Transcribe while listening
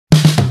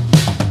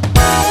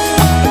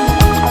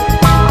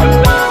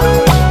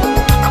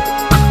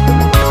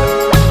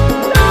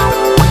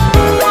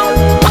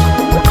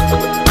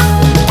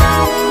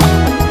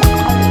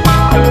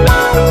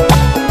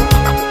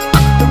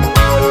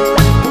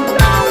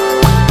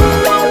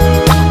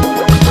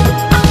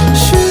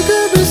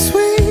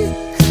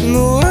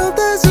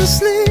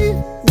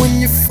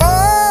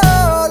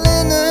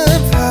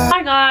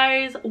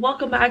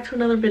back to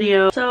another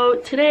video. So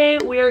today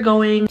we are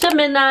going to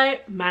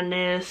Midnight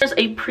Madness. There's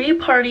a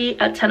pre-party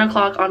at 10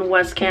 o'clock on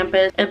West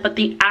Campus, but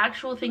the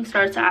actual thing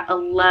starts at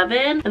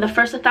 11, and the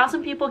first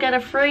 1,000 people get a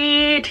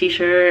free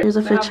t-shirt. Here's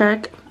a fit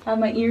check. I have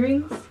my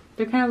earrings.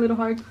 They're kind of little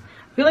hard.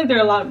 I feel like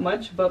they're a lot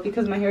much, but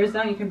because my hair is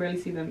down, you can barely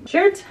see them.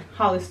 Shirt,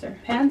 Hollister.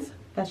 Pants,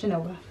 Fashion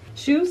Nova.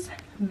 Shoes,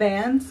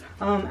 Vans.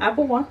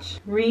 Apple Watch.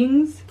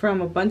 Rings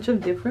from a bunch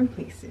of different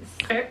places.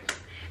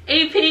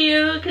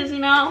 APU, because you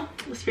know,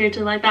 the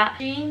spiritual like that.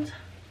 Jeans,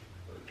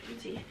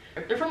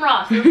 they're from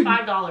Ross. They're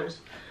 $5.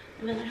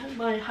 And then I have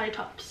my high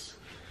tops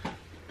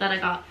that I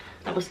got.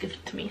 That was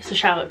gifted to me. So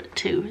shout out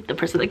to the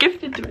person that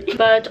gifted to me.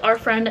 But our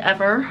friend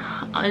Ever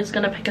is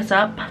gonna pick us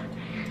up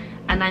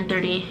at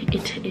 9:30.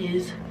 It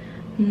is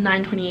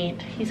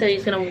 9:28. He said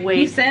he's gonna wait.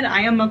 He said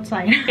I am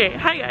outside. Okay,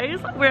 hi guys.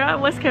 We're at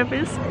West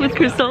Campus with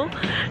Crystal,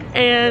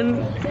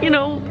 and you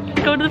know,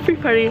 go to the free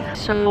party.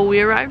 So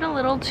we arrived a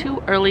little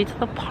too early to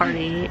the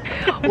party,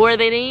 where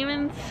they didn't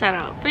even set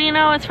up. But you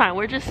know, it's fine.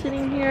 We're just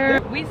sitting here.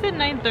 We said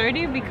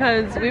 9:30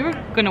 because we were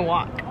gonna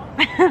walk.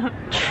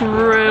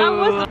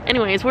 True.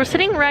 Anyways, we're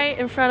sitting right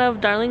in front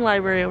of Darling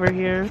Library over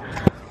here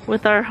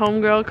with our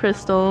homegirl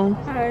Crystal.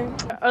 Hi.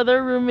 Our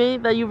other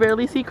roommate that you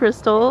rarely see,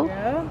 Crystal.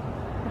 Yeah.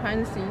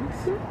 Behind the scenes.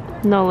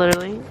 No,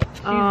 literally.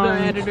 She's the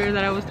editor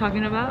that I was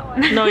talking about.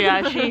 No,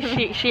 yeah,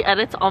 she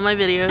edits all my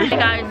videos. Hey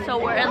guys,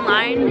 so we're in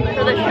line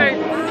for the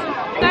shirts.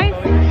 Guys,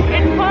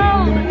 it's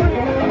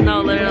cold. No,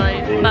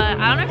 literally. But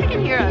I don't know if you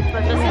can hear us,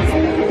 but this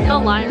is the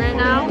line right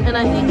now, and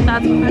I think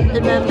that's, and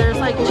then there's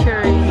like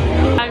cheering.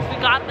 Guys, we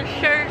got the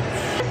shirts.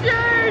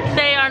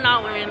 They are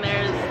not wearing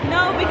theirs.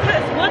 No,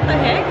 because what the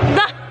heck?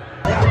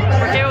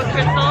 We're here with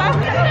Crystal.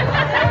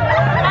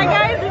 Hi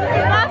guys, this is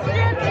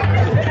Sebastian.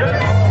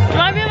 You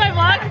want to be in my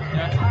vlog?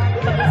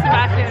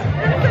 Sebastian.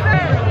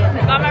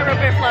 Got my root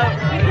beer float.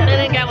 They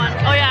didn't get one.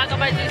 Oh yeah, I got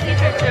my Zeus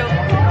t-shirt too.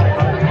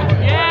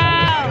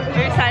 Yeah. Are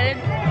you excited?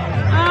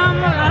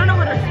 I don't know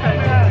what to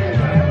expect.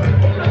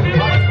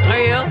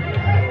 Are you?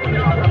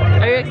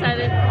 Are you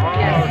excited?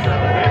 Yes.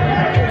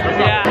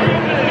 Yeah.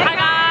 Hi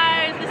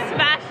guys, this is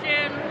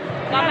Sebastian.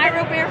 Got my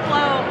root beer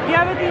float. Do you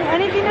have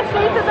anything to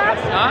say,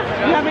 Sebastian? Huh?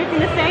 Do you have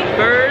anything to say?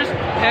 First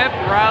pep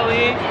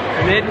rally,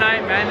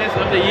 Midnight Madness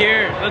of the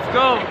year. Let's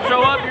go.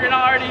 Show up, you're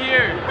not already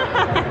here.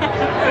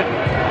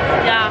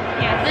 Yeah.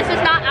 This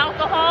is not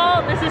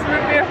alcohol. This is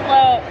root beer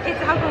float.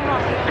 It's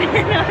alcohol.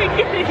 No, I'm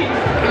kidding.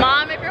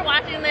 Mom, if you're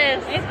watching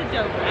this. It's a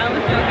joke. I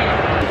was joking.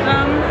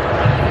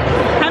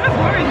 Kind of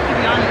boring to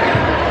be honest.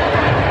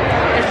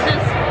 It's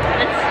just,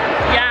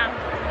 yeah.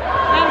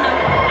 I don't know.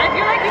 I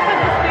feel like because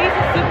the space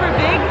is super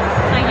big,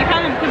 like you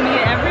kind of can meet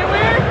it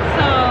everywhere,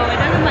 so it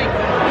doesn't like,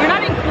 you're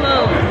not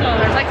enclosed, so.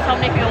 There's like so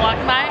many people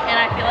walking by, and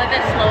I feel like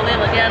they're slowly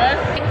looking at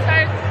us. It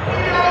starts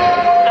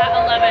at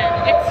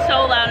 11. It's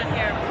so loud in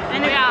here.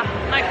 And yeah,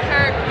 my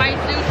shirt, my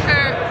Zeus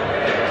shirt.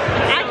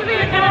 Actually,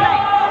 they're kind of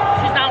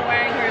nice. She's not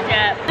wearing hers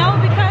yet. No,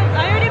 because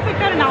I already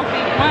picked out an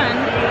outfit. One.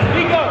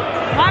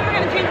 Why am I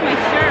gonna change my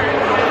shirt?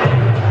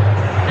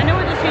 I know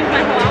we'll just change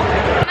my whole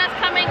outfit. That's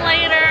coming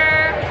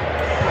later.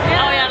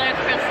 Yeah. Oh yeah, there's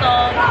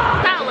Crystal.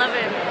 It's not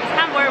 11. It's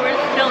time where we're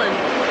just chilling.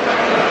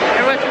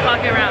 Everyone's just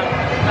walking around.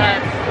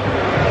 But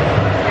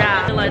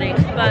yeah, lighting.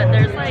 But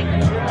there's like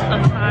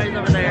some fries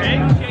over there.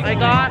 I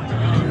got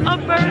a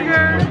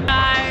burger,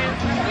 guys.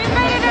 We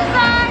made it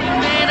inside. We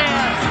made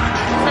it.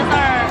 This is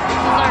our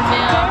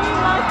meal.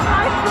 Very much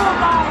high school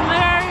vibes.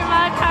 Very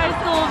much high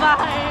school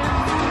vibes.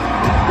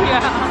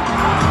 Yeah.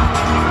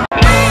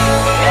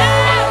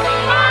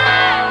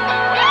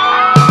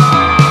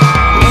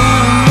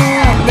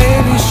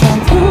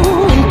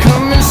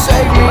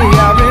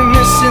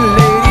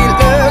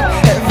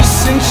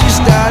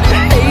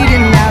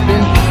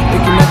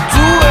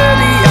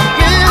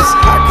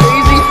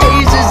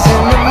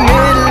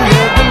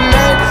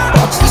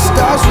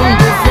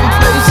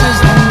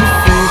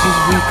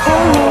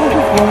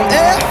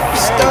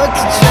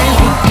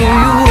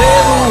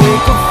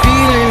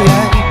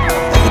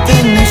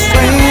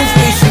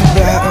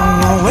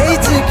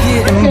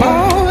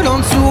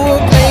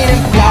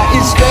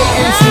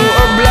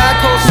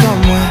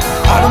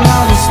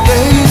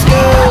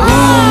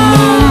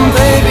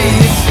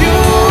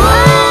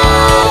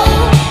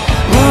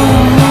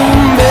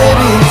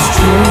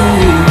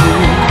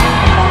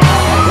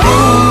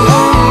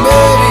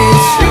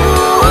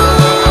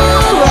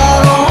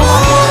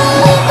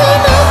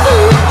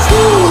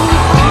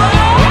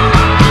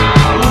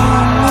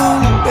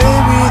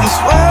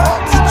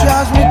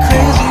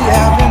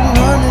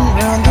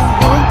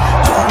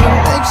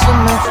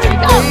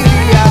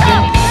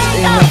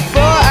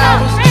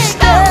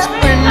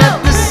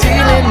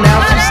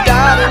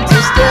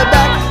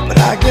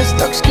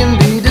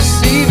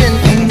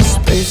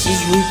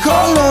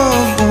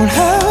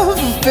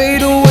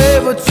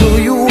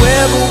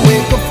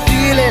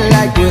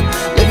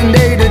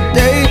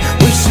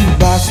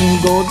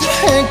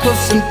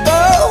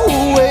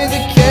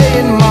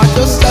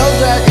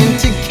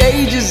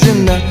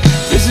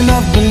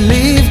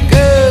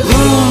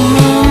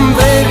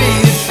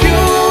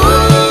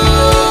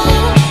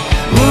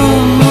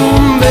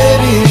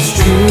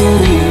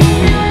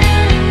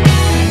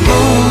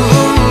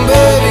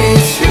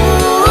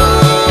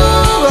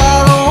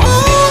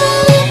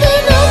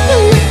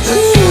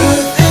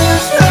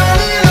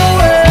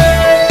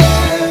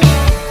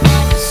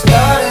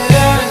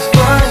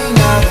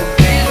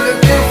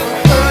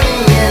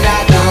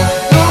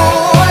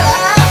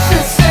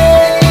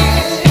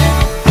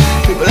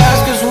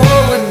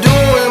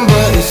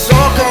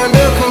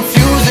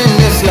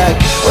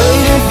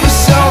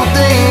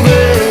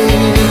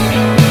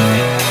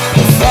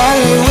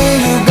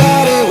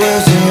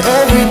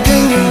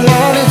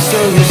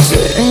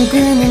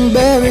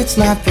 It's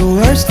not the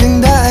worst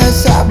thing that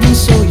has happened,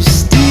 so you're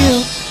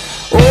still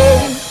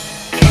okay.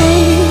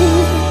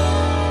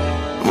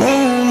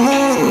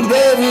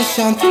 Baby,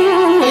 shine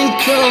through and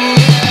come.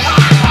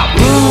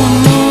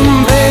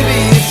 Baby,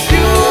 it's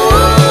you.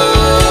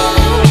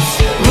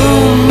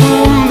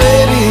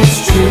 Baby, it's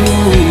true.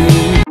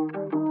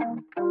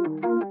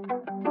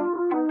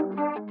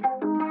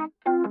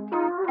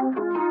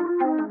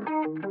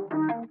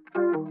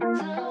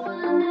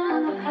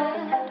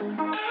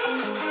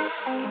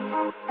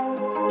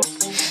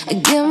 I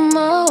get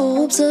my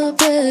hopes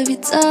up every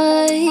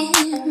time,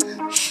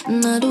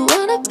 and I don't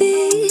wanna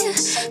be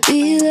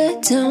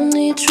that down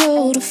each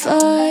road to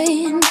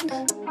find.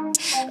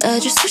 I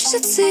just wish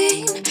I'd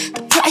seen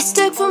the price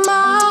tag for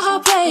my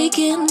heart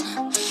breaking.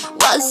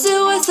 Was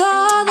it worth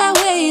all that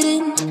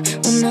waiting,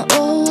 when I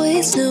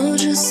always knew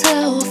just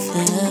how I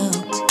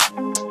felt?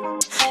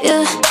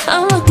 Yeah,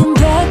 I'm looking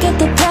back at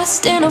the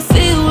past and I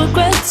feel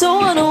regret.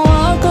 Don't wanna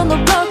walk on the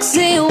block,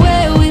 see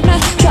where we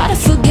met. Try to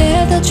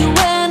forget that you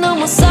went on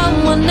with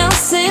someone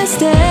else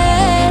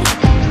instead.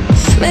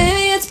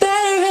 Maybe it's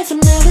better if I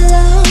never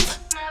love,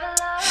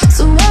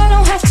 so I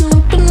don't have to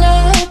open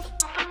up,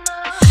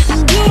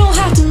 and you don't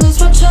have to lose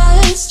my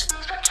trust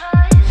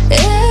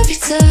every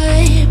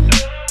time.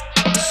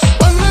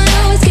 Why am I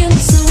always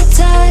getting so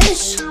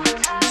attached,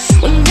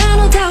 when I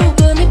know that we're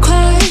gonna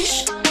crash?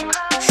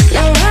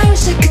 Now I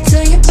wish I could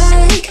turn you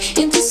back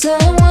into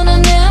someone I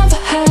never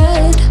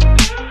had.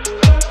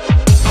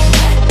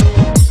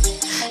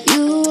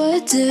 You were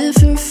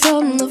different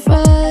from the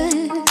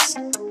rest,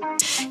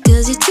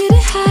 'cause you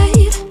didn't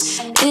hide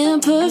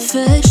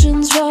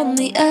imperfections from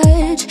the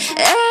edge,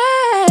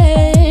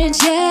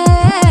 yeah.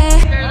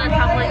 There's a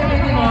public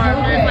form,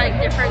 there's like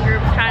different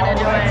groups trying to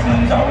do it.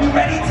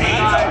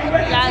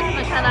 Yes,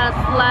 the kind of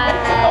sled.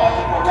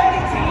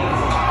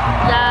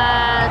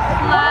 Yes,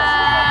 sled.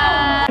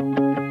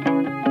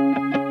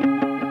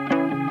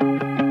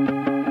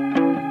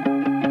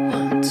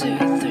 1, 2,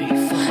 3,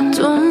 4.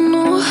 Don't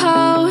know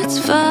how it's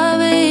 5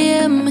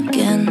 AM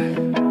again.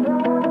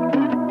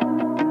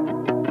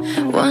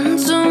 One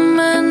too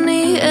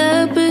many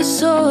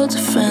episodes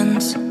of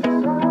Friends.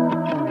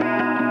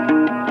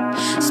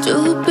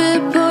 Stupid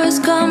boys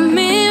got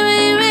me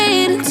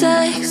rereading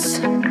texts.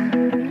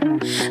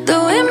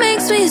 Though it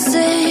makes me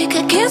sick,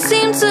 I can't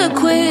seem to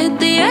quit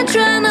the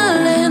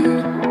adrenaline.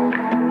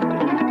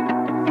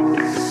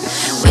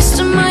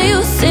 Wasting my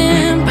youth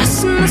in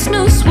pressing the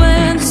snooze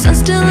when the sun's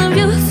still in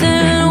view.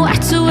 Then why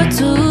do I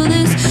do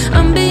this?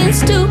 I'm being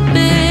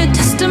stupid,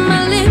 testing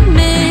my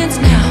limits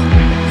now.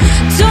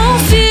 Don't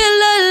feel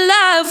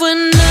alive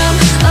when I'm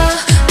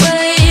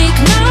awake.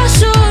 Not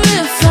sure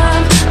if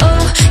I'm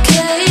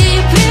okay.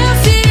 Been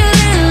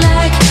feeling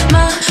like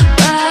my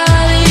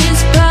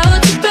body's about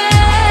to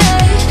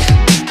break.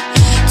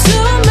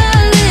 Too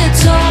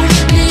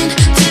melatonin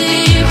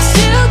deep,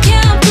 still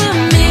can't put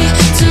me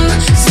to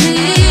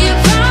sleep.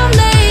 I'm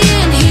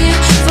laying here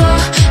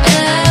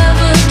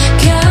forever,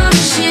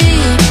 counting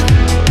sheep.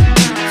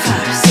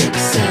 5, 6,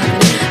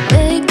 7,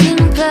 make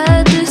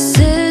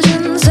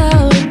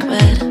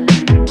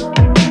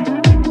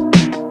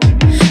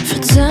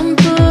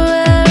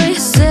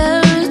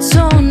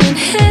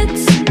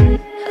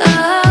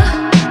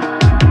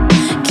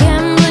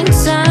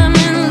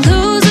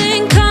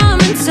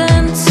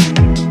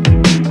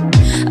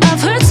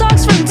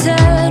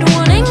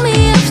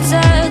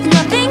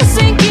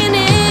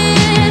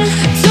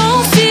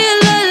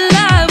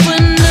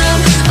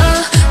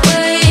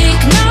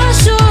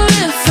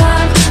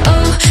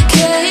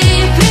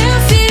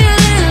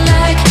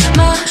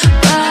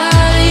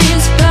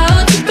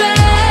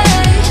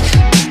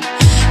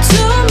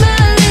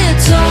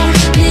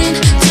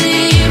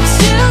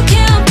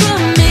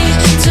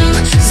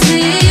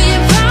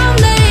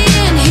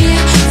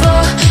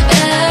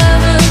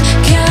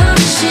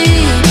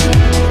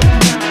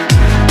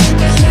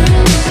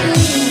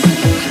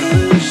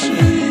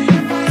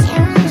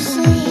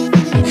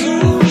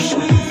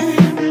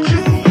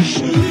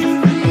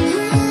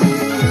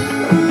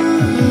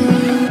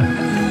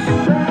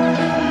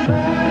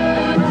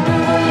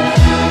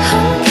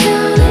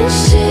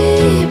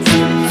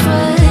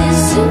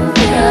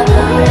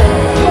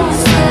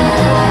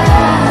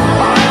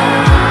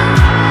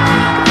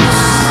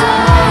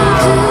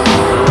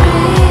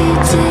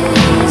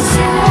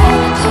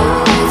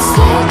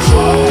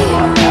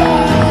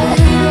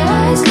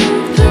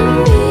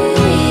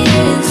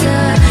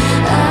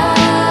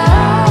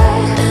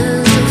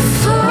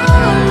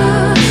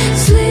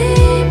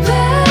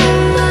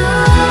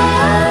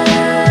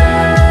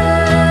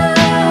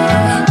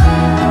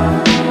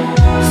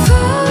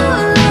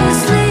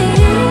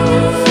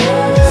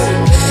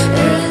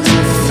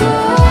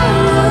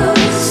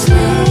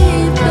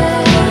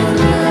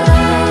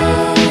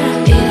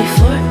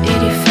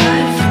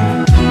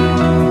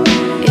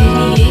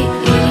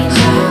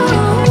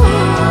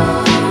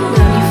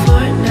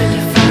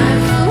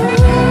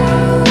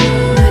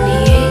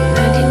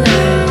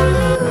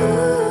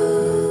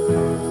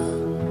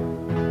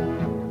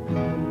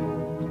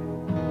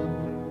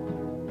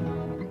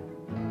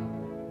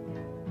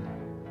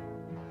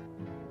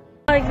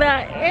Like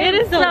that. It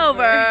is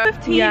over.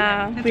 15.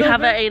 Yeah, It's we have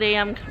over? at 8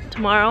 a.m.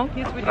 tomorrow.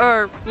 Yes, we do.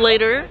 Or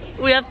later.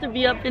 We have to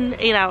be up in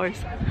 8 hours.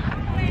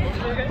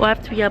 We'll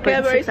have to be up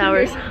in 6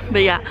 hours. But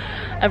yeah,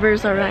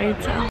 Ever's alright.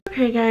 So.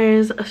 Okay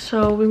guys,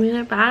 so we made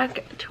it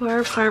back to our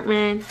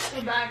apartment.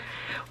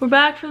 We're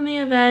back from the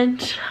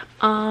event.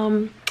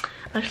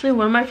 Actually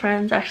one of my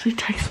friends actually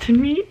texted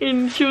me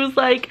and she was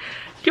like,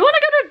 do you want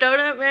to go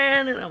to Donut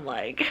Man? And I'm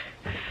like,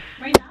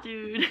 Right now?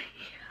 dude.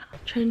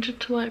 Change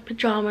into my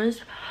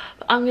pajamas.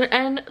 But I'm gonna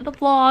end the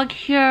vlog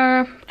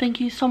here. Thank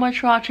you so much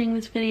for watching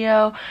this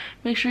video.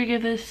 Make sure you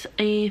give this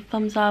a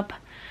thumbs up,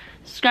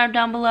 subscribe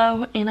down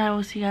below, and I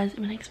will see you guys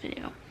in my next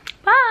video.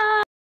 Bye.